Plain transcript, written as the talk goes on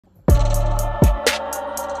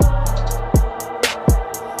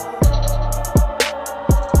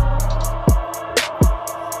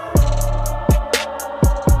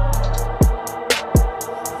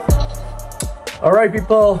Alright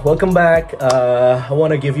people, welcome back. I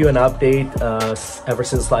want to give you an update ever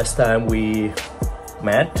since last time we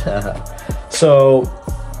met. So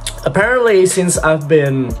apparently, since I've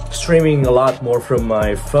been streaming a lot more from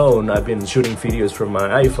my phone, I've been shooting videos from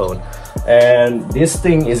my iPhone, and this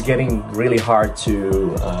thing is getting really hard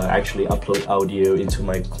to actually upload audio into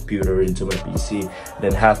my computer, into my PC,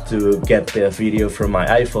 then have to get the video from my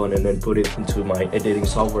iPhone and then put it into my editing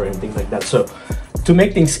software and things like that. So to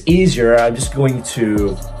make things easier, I'm just going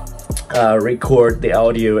to record the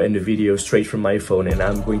audio and the video straight from my phone, and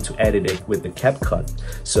I'm going to edit it with the Capcut.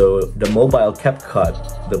 So the mobile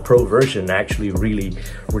Capcut, the Pro version, actually really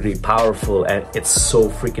powerful, and it's so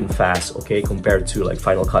freaking fast, okay, compared to like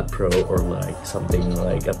Final Cut Pro or like something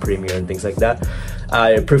like a Premiere and things like that.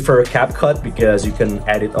 I prefer Capcut because you can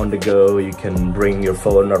edit on the go, you can bring your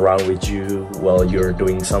phone around with you while you're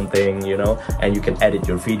doing something, you know, and you can edit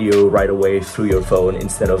your video right away through your phone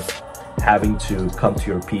instead of having to come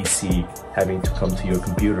to your PC, having to come to your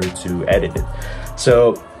computer to edit it.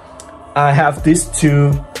 So I have these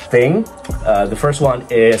two things. The first one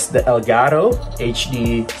is the Elgato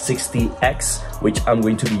HD60X, which I'm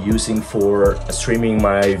going to be using for streaming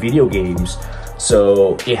my video games.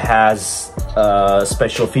 So it has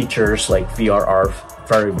special features like VRR,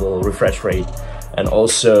 variable refresh rate, and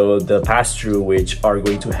also the pass-through, which are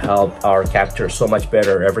going to help our capture so much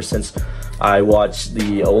better. Ever since I watched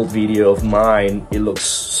the old video of mine, it looks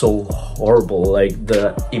so horrible, like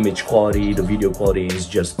the image quality, the video quality is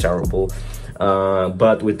just terrible.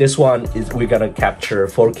 But with this one, we're gonna capture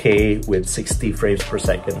 4K with 60 frames per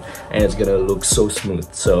second, and it's gonna look so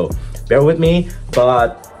smooth, so bear with me.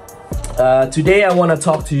 But today I want to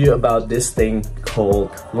talk to you about this thing called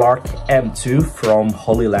Lark M2 from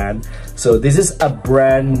Hollyland. So this is a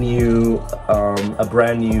brand new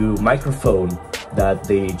microphone that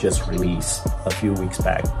they just released a few weeks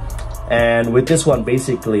back. And with this one,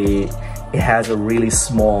 basically it has a really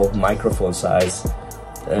small microphone size.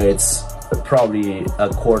 It's probably a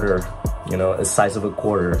quarter, you know, a size of a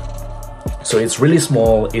quarter. So it's really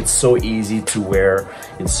small, it's so easy to wear,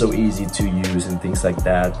 it's so easy to use and things like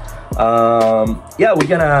that. Yeah, we're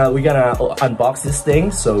gonna unbox this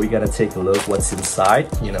thing, so we're gonna take a look what's inside,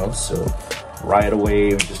 you know. So right away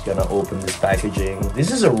we're just gonna open this packaging.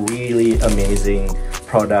 This is a really amazing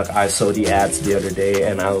product. I saw the ads the other day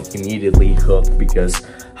and I was immediately hooked because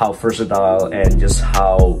how versatile and just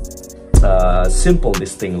how simple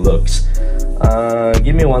this thing looks.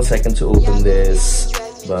 Give me 1 second to open this,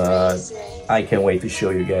 but I can't wait to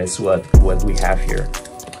show you guys what we have here.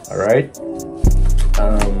 All right.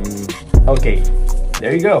 Okay,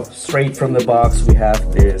 there you go. Straight from the box we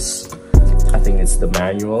have this, I think it's the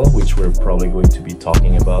manual, which we're probably going to be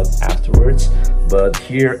talking about afterwards. But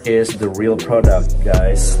here is the real product,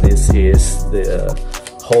 guys. This is the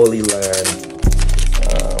Hollyland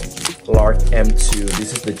Lark M2.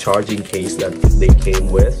 This is the charging case that they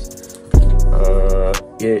came with.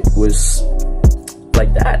 It was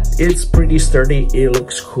like that. It's pretty sturdy, it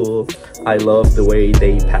looks cool. I love the way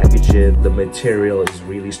they package it. The material is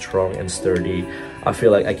really strong and sturdy. I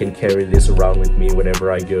feel like I can carry this around with me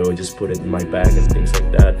whenever I go, just put it in my bag and things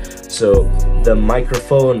like that. So the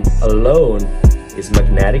microphone alone is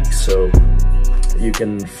magnetic, so you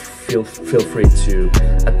can feel free to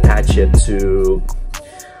attach it to,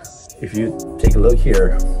 if you take a look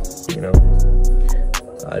here, you know,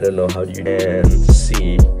 I don't know how you can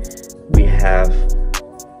see, we have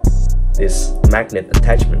this magnet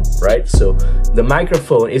attachment, right? So the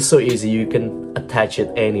microphone is so easy, you can attach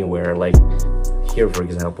it anywhere, like here for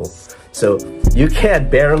example. So you can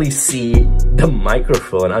barely see the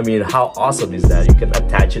microphone. I mean, how awesome is that? You can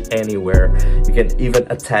attach it anywhere. You can even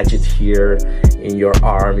attach it here in your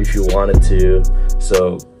arm if you wanted to.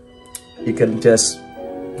 So you can just,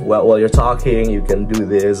 while you're talking, you can do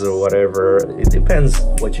this or whatever. It depends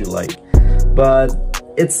what you like. But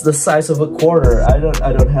it's the size of a quarter. I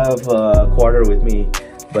don't have a quarter with me,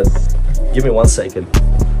 but give me 1 second.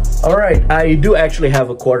 All right, I do actually have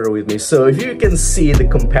a quarter with me. So if you can see the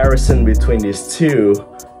comparison between these two,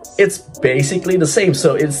 it's basically the same.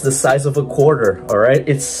 So it's the size of a quarter. All right,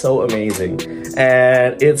 it's so amazing,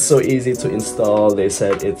 and it's so easy to install. They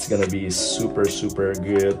said it's gonna be super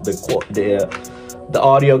good. The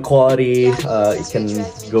audio quality, it can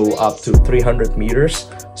go up to 300 meters,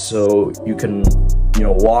 so you can, you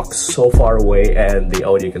know, walk so far away and the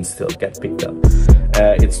audio can still get picked up.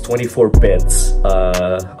 It's 24 bits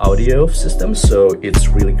audio system, so it's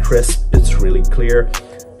really crisp, it's really clear.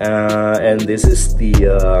 And this is the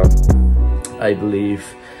I believe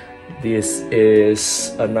this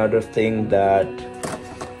is another thing that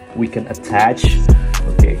we can attach.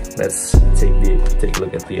 Okay, let's take a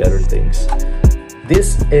look at the other things.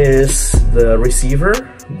 this is the receiver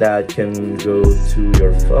that can go to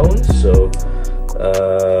your phone. So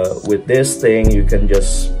with this thing, you can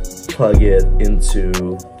just plug it into,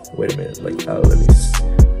 wait a minute, like let me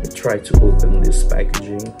try to open this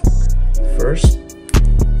packaging first.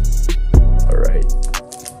 All right,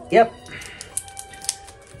 yep,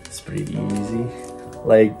 it's pretty easy.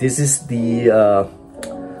 Like, this is the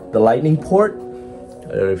lightning port.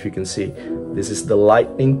 I don't know if you can see. This is the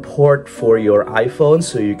lightning port for your iPhone,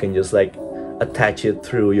 so you can just like attach it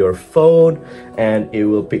through your phone and it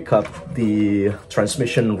will pick up the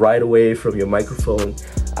transmission right away from your microphone.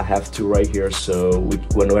 I have two right here, so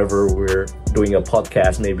whenever we're doing a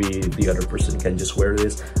podcast, maybe the other person can just wear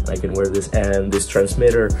this and I can wear this, and this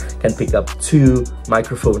transmitter can pick up two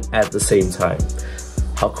microphones at the same time.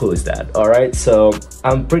 How cool is that? All right, so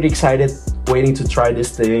I'm pretty excited, waiting to try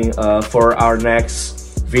this thing. For our next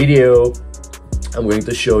video, I'm going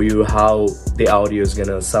to show you how the audio is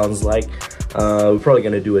gonna sound like. We're probably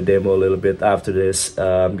gonna do a demo a little bit after this.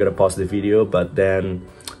 I'm gonna pause the video, but then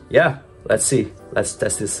yeah, let's see, let's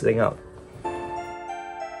test this thing out.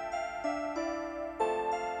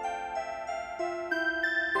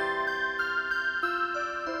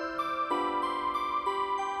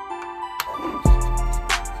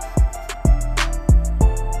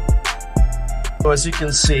 So as you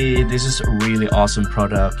can see, this is a really awesome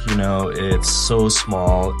product. You know, it's so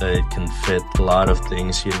small, it can fit a lot of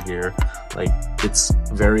things in here. Like, it's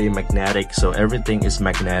very magnetic, so everything is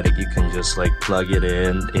magnetic. You can just like plug it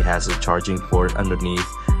in. It has a charging port underneath,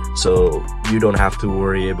 so you don't have to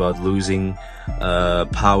worry about losing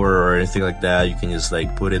power or anything like that. You can just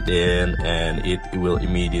like put it in and it will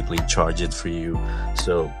immediately charge it for you.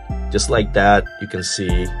 So just like that, you can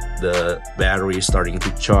see the battery starting to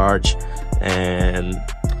charge. And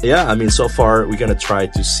yeah, I mean, so far we're gonna try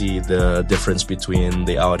to see the difference between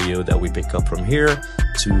the audio that we pick up from here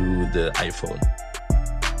to the iPhone.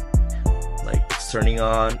 Like, it's turning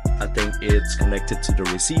on. I think it's connected to the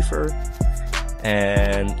receiver.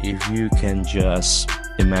 And if you can just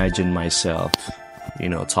imagine myself, you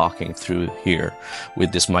know, talking through here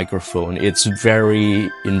with this microphone, it's very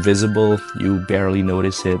invisible. You barely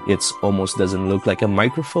notice it. It's almost doesn't look like a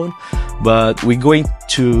microphone, but we're going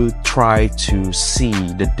to try to see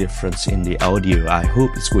the difference in the audio. I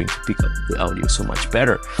hope it's going to pick up the audio so much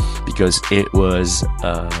better, because it is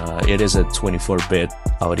a 24-bit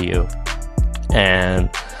audio. And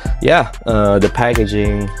yeah, the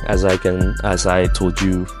packaging, as I told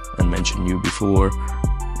you and mentioned you before,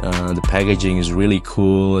 the packaging is really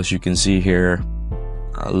cool, as you can see here.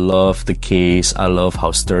 I love the case. I love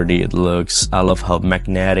how sturdy it looks. I love how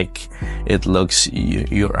magnetic it looks.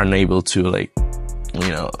 You're unable to, like, you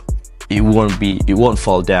know, it won't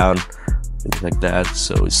fall down, things like that.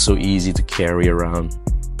 So it's so easy to carry around,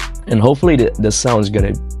 and hopefully the sound is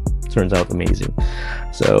gonna turn out amazing.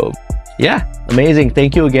 So yeah, amazing.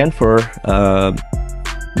 Thank you again for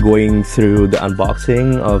going through the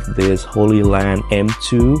unboxing of this Hollyland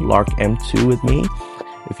M2, Lark M2 with me.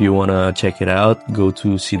 If you want to check it out, go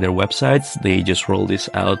to see their websites. They just rolled this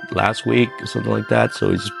out last week or something like that,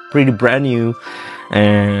 so it's pretty brand new.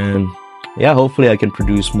 And yeah, hopefully I can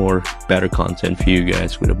produce more better content for you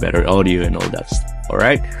guys with a better audio and all that stuff. All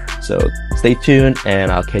right, so stay tuned and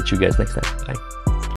I'll catch you guys next time. Bye.